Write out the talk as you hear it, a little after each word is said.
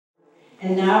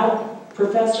And now,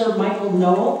 Professor Michael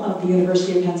Knoll of the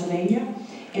University of Pennsylvania.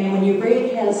 And when you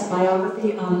read his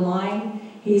biography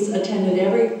online, he's attended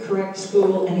every correct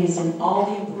school and he's in all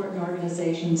the important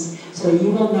organizations. So you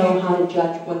will know how to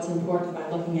judge what's important by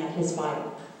looking at his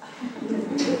bio.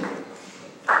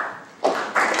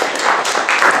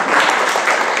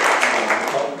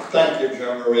 Thank you,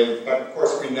 Jo Marie. But of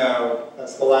course, we know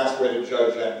that's the last way to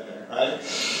judge anything, right?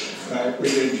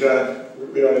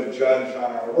 We ought to judge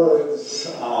on our words,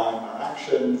 on our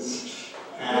actions,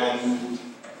 and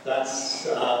that's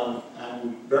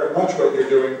and very much what you're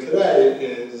doing today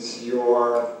is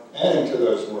you're adding to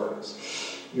those words.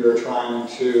 You're trying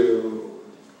to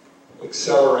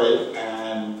accelerate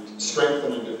and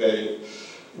strengthen a debate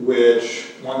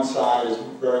which one side is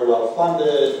very well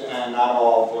funded and not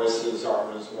all voices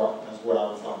are as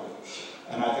well funded.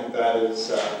 And I think that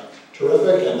is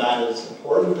terrific and that is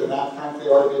important and that frankly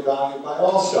ought to be valued by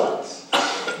all sides.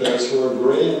 Those who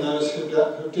agree and those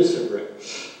who disagree.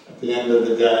 At the end of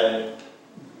the day,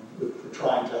 we're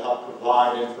trying to help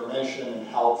provide information and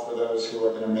help for those who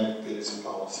are going to make these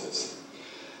policies.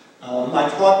 My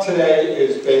talk today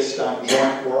is based on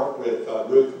joint work with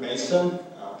Ruth Mason,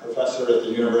 professor at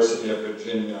the University of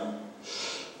Virginia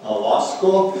Law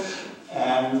School.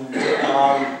 And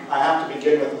I have to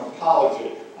begin with an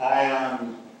apology. I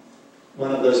am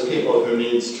one of those people who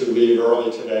needs to leave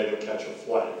early today to catch a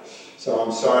flight. So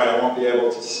I'm sorry I won't be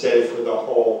able to stay for the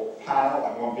whole panel.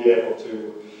 I won't be able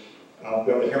to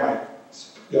hear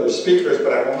the other speakers,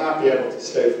 but I will not be able to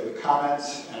stay for the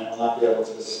comments, and I will not be able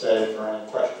to stay for any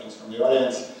questions from the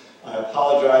audience. I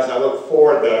apologize. I look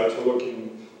forward, though, to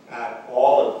looking at a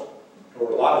lot of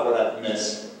what I've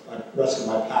missed, the rest of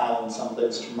my panel and some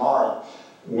things tomorrow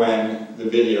when the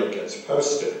video gets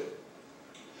posted.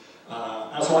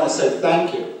 I also want to say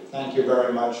thank you. Thank you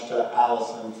very much to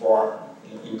Allison for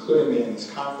including me in this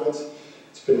conference.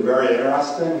 It's been very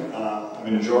interesting. I've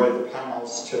enjoyed the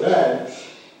panels today.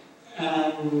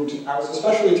 And I was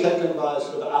especially taken by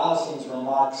sort of Allison's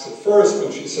remarks at first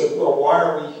when she said, well, why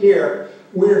are we here?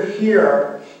 We're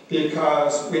here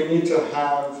because we need to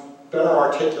have better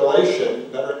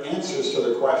articulation, better answers to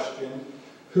the question,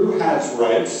 who has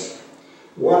rights,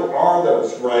 what are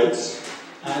those rights,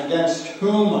 and against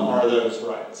whom are those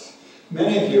rights?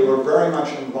 Many of you are very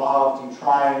much involved in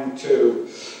trying to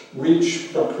reach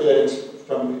from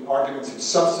the arguments of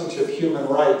substantive human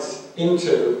rights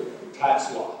into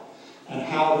tax law, and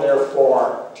how,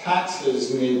 therefore,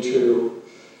 taxes need to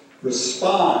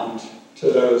respond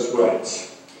to those rights.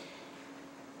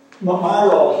 My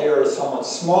role here is somewhat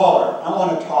smaller. I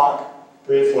want to talk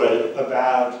briefly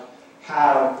about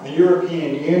how the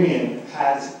European Union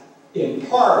has, in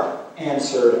part,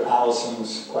 answered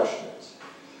Allison's questions.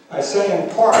 I say in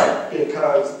part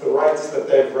because the rights that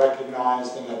they've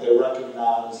recognized and that they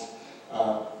recognize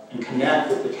and connect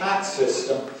with the tax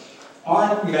system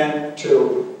aren't meant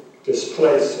to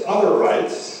displace other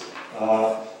rights.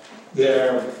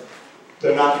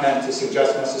 They're not meant to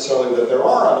suggest necessarily that there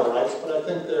are other rights, but I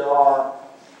think there are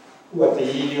what the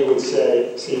EU would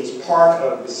say see as part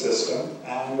of the system,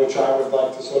 and which I would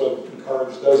like to sort of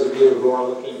encourage those of you who are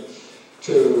looking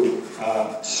to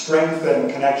strengthen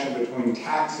the connection between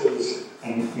taxes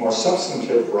and more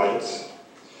substantive rights,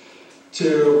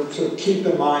 to keep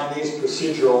in mind these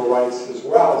procedural rights as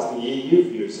well as the EU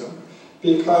views them,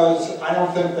 because I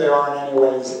don't think they are in any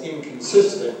ways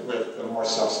inconsistent with the more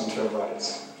substantive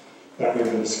rights that we've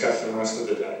been discussing most of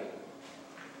the day.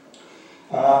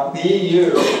 The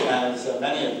EU, as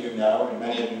many of you know, and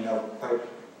many of you know quite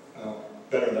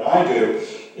better than I do,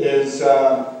 is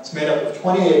it's made up of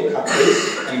 28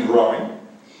 countries and growing.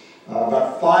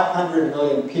 About 500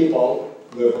 million people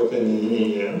live within the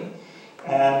EU,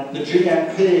 and the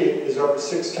GNP is over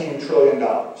 $16 trillion.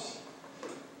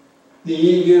 The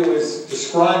EU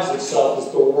describes itself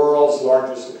as the world's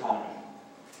largest economy.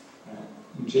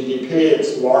 In GDP,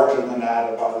 it's larger than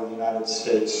that of either the United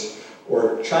States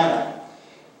or China.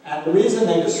 And the reason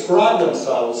they describe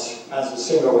themselves as a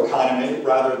single economy,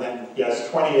 rather than, yes,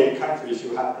 28 countries,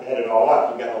 you have to add it all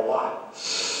up, you get a lot,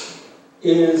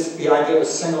 is the idea of a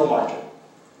single market.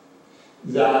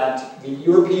 That the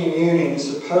European Union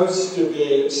is supposed to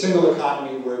be a single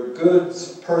economy where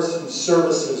goods, persons,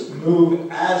 services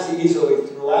move as easily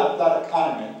throughout that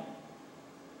economy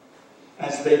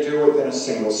as they do within a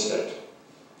single state.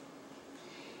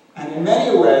 And in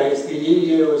many ways, the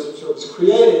EU was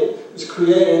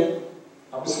created,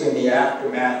 obviously in the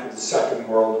aftermath of the Second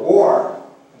World War,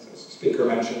 as the speaker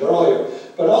mentioned earlier,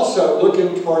 but also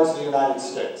looking towards the United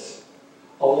States,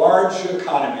 a large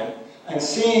economy, and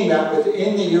seeing that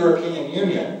within the European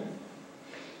Union,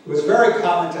 It was very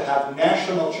common to have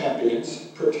national champions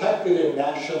protected in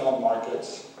national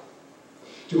markets,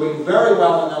 doing very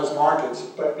well in those markets,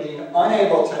 but being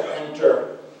unable to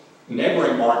enter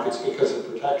neighboring markets because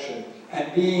of protection,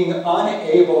 and being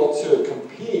unable to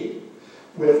compete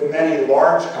with many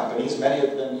large companies, many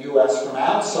of them US from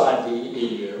outside the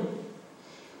EU,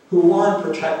 who weren't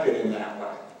protected in that way.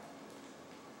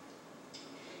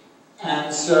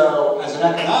 And so, as an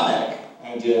economic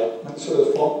idea, sort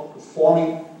of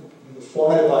forming the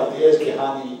formative ideas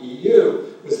behind the EU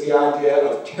was the idea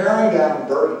of tearing down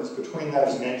burdens between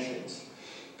those nations,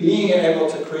 being able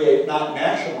to create not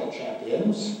national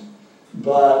champions,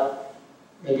 but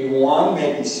maybe one,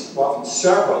 maybe often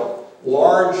several,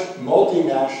 large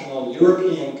multinational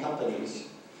European companies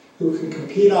who can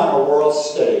compete on a world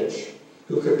stage,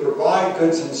 who could provide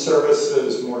goods and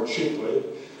services more cheaply,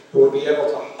 who would be able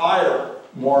to hire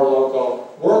more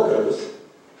local workers,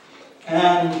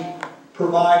 and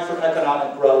provide for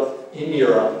economic growth in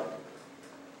Europe.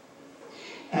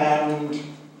 And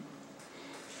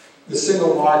the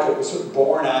single market was sort of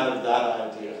born out of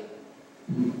that idea.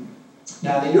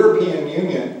 Now, the European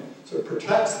Union sort of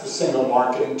protects the single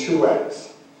market in two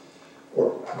ways, or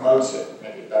promotes it,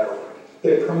 maybe a better word.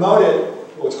 They promote it,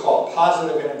 what's called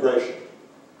positive integration.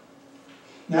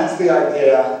 And that's the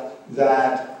idea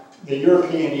that the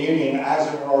European Union, as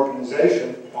an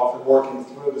organization, often working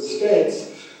through the states,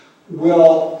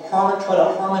 will try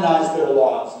to harmonize their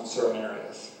laws in certain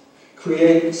areas,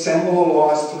 create similar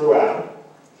laws throughout.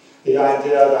 The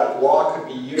idea that law could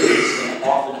be used, and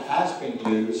often has been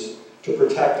used, to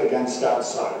protect against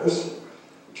outsiders,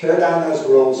 tear down those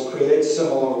rules, create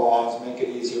similar laws, make it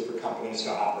easier for companies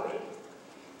to operate.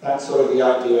 That's sort of the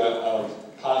idea of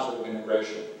positive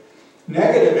integration.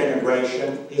 Negative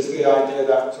integration is the idea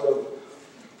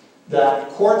that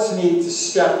courts need to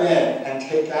step in and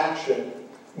take action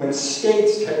when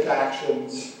states take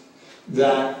actions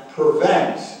that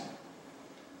tend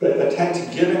to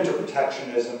give into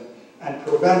protectionism and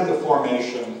prevent the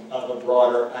formation of a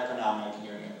broader economic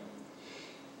union.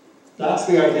 That's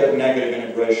the idea of negative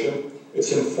integration.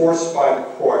 It's enforced by the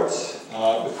courts.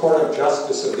 The Court of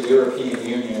Justice of the European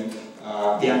Union,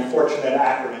 the unfortunate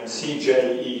acronym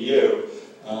CJEU.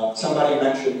 Somebody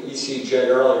mentioned ECJ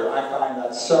earlier. I find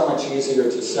that so much easier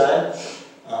to say,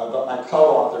 but my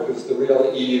co-author, who's the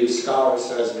real EU scholar,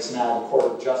 says it's now the Court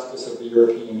of Justice of the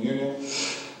European Union.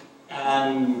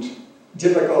 And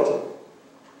difficult,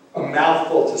 a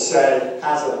mouthful to say,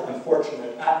 has an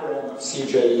unfortunate acronym of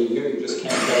CJEU. You just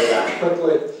can't say that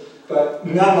quickly. But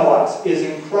nonetheless, is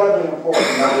incredibly important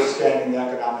in understanding the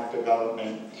economic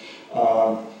development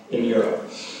in Europe.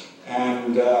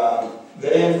 And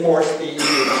they enforce the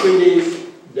EU treaties,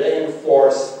 they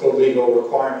enforce the legal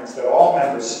requirements that all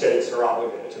member states are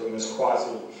obligated to in this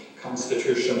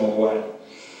quasi-constitutional way.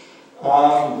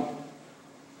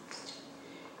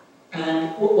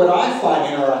 And what I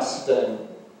find interesting,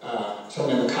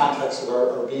 certainly in the context of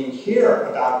our being here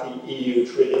about the EU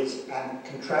treaties and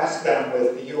contrast them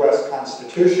with the US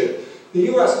Constitution,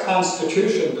 the US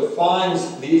Constitution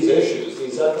defines these issues,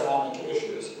 these economic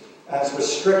issues, as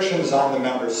restrictions on the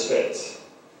member states.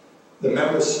 The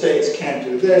member states can't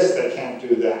do this, they can't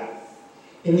do that.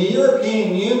 In the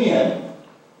European Union,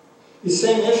 these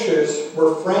same issues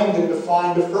were framed and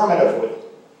defined affirmatively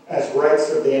as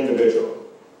rights of the individual.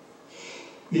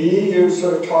 The EU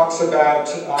sort of talks about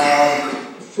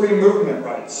free movement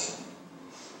rights.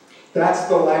 That's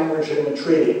the language in the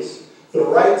treaties. The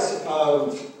rights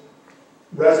of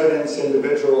residents,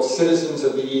 individuals, citizens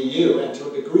of the EU, and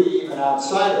to a degree even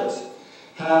outsiders,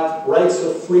 have rights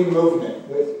of free movement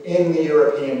within the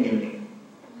European Union.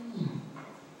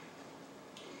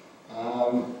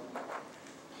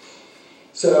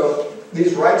 So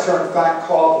these rights are in fact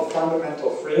called the fundamental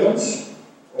freedoms,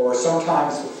 or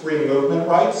sometimes the free movement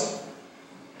rights.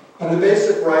 And the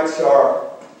basic rights are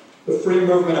the free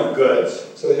movement of goods,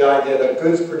 so the idea that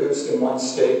goods produced in one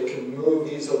state can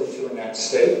move easily to the next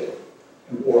state,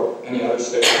 or any other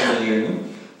state in the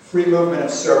Union. Free movement of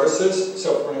services,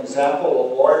 so for example, a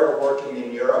lawyer working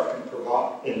in Europe can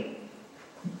provide, in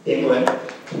England,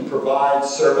 can provide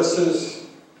services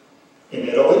in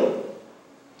Italy.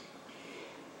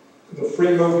 The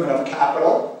free movement of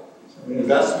capital, so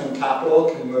investment capital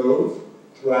can move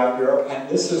throughout Europe, and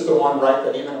this is the one right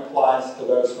that even applies to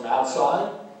those from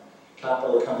outside,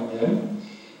 capital coming in,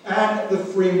 and the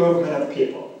free movement of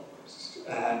people.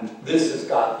 And this has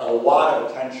got a lot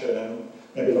of attention in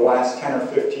maybe the last 10 or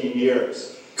 15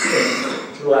 years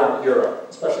throughout Europe,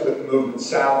 especially with the movement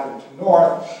south into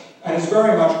north, and is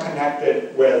very much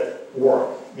connected with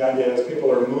work. The idea is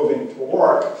people are moving to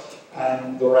work,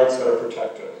 and the rights that are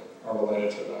protected are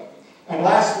related to that. And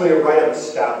lastly, a right of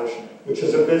establishment, which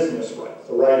is a business right,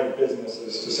 the right of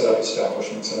businesses to set up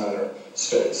establishments in other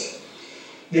states.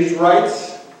 These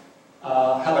rights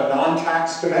have a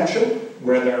non-tax dimension,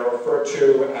 where they're referred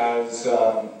to as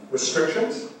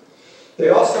restrictions. They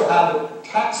also have a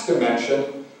tax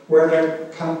dimension where they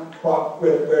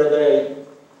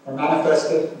are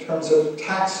manifested in terms of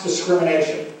tax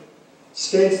discrimination.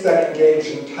 States that engage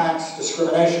in tax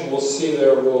discrimination will see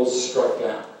their rules struck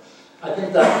down. I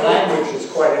think that language is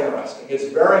quite interesting. It's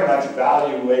very much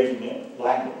value-laden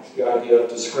language, the idea of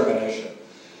discrimination.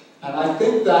 And I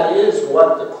think that is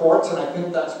what the courts, and I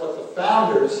think that's what the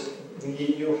founders of the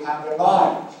EU have in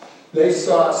mind. They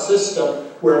saw a system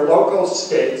where local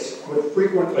states would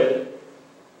frequently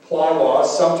apply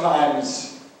laws,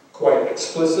 sometimes quite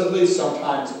explicitly,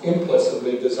 sometimes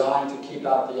implicitly, designed to keep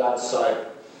out the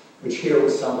outsider, which here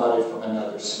was somebody from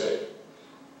another state.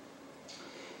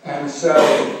 And so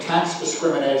tax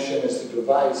discrimination is the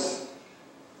device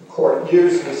the court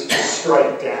uses to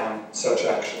strike down such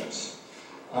actions.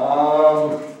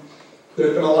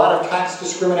 There's been a lot of tax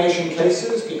discrimination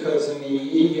cases because in the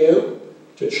EU,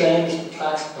 to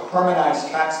harmonize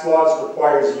tax laws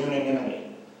requires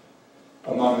unanimity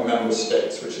among the member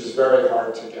states, which is very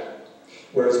hard to get.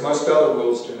 Whereas most other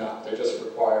rules do not. They just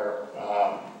require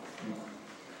a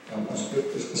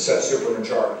set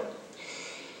supermajority.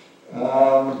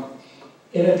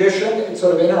 In addition, it's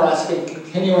sort of interesting,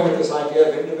 continuing with this idea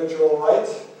of individual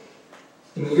rights.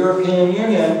 In the European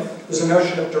Union, there's a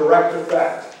notion of direct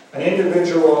effect. An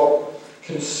individual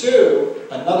can sue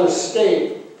another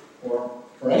state or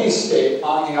any state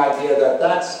on the idea that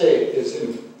that state is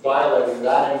violating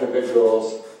that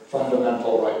individual's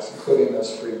fundamental rights, including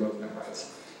those free movement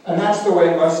rights. And that's the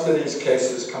way most of these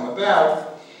cases come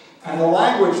about. And the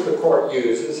language the court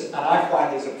uses, and I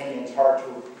find these opinions hard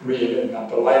to read, and I'm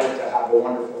delighted to have a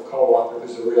wonderful co-author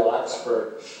who's a real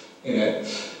expert in it.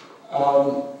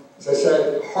 As I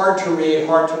said, hard to read,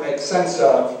 hard to make sense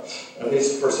of, at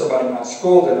least for somebody not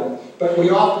schooled in them, but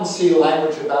we often see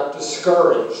language about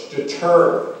discourage,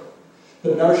 deter,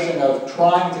 the notion of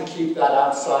trying to keep that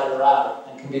outsider out,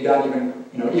 and can be done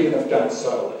even if done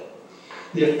subtly.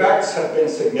 The effects have been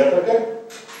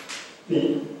significant.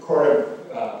 The court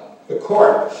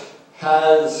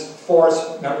has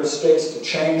forced member states to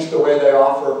change the way they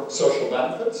offer social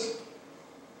benefits,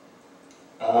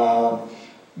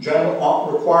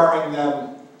 requiring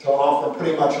them to offer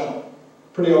pretty much on a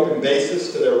pretty open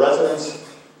basis to their residents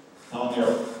on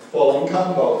their full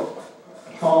income, both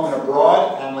at home and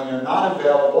abroad, and when they're not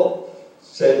available,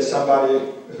 say to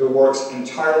somebody who works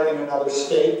entirely in another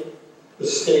state, the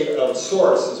state of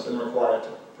source has been required to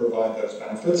provide those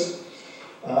benefits.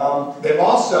 They've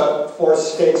also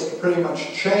forced states to pretty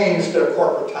much change their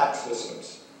corporate tax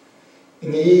systems.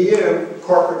 In the EU,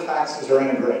 corporate taxes are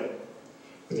integrated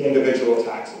with the individual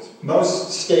taxes.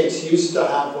 Most states used to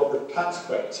have what were tax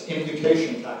credits,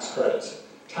 imputation tax credits.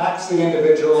 Tax the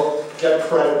individual, get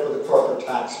credit for the corporate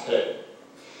tax paid.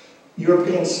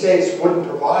 European states wouldn't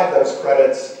provide those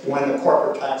credits when the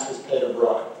corporate tax was paid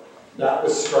abroad. That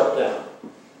was struck down.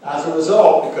 As a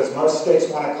result, because most states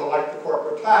want to collect the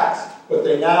corporate tax, what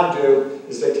they now do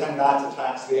is they tend not to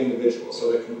tax the individual,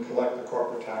 so they can collect the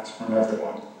corporate tax from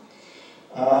everyone.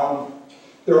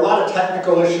 There are a lot of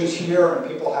technical issues here, and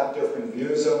people have different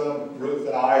views of them. Ruth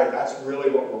and I, that's really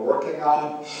what we're working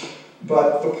on.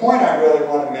 But the point I really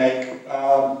want to make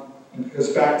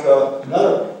goes back to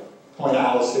another point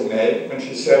Allison made when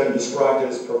she said and described it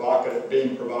as provocative,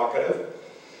 being provocative.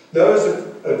 Those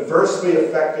adversely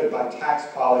affected by tax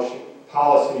policy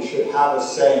should have a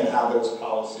say in how those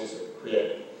policies are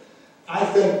created. I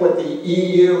think what the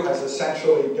EU has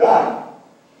essentially done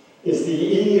is the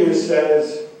EU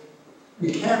says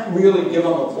we can't really give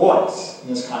them a voice in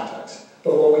this context,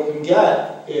 but what we can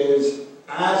get is,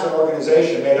 as an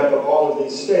organization made up of all of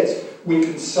these states, we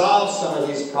can solve some of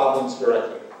these problems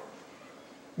directly.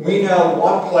 We know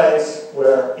one place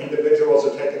where individuals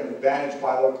are taken advantage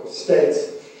by local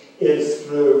states is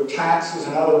through taxes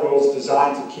and other rules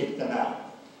designed to keep them out.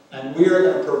 And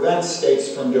we're going to prevent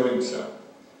states from doing so.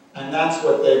 And that's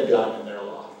what they've done in their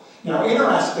law. Now,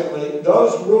 interestingly,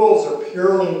 those rules are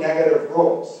purely negative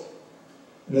rules,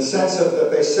 in the sense of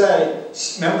that they say,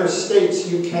 member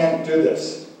states, you can't do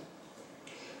this.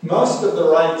 Most of the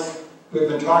rights we've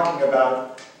been talking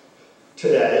about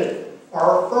today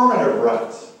are affirmative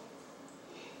rights.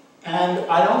 And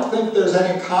I don't think there's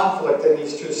any conflict in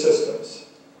these two systems.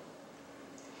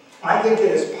 I think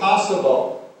it is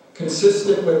possible,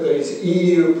 consistent with these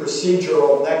EU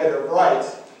procedural negative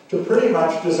rights, to pretty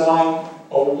much design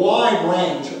a wide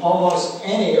range, almost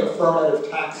any affirmative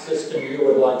tax system you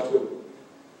would like to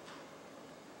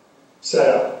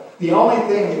setup. The only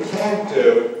thing you can't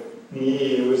do in the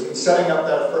EU is in setting up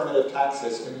that affirmative tax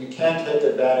system, you can't take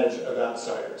advantage of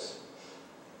outsiders.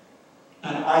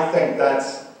 And I think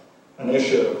that's an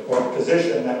issue or a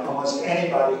position that almost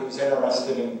anybody who's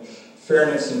interested in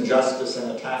fairness and justice in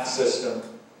a tax system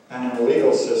and in a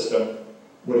legal system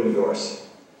would endorse.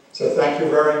 So thank you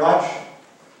very much.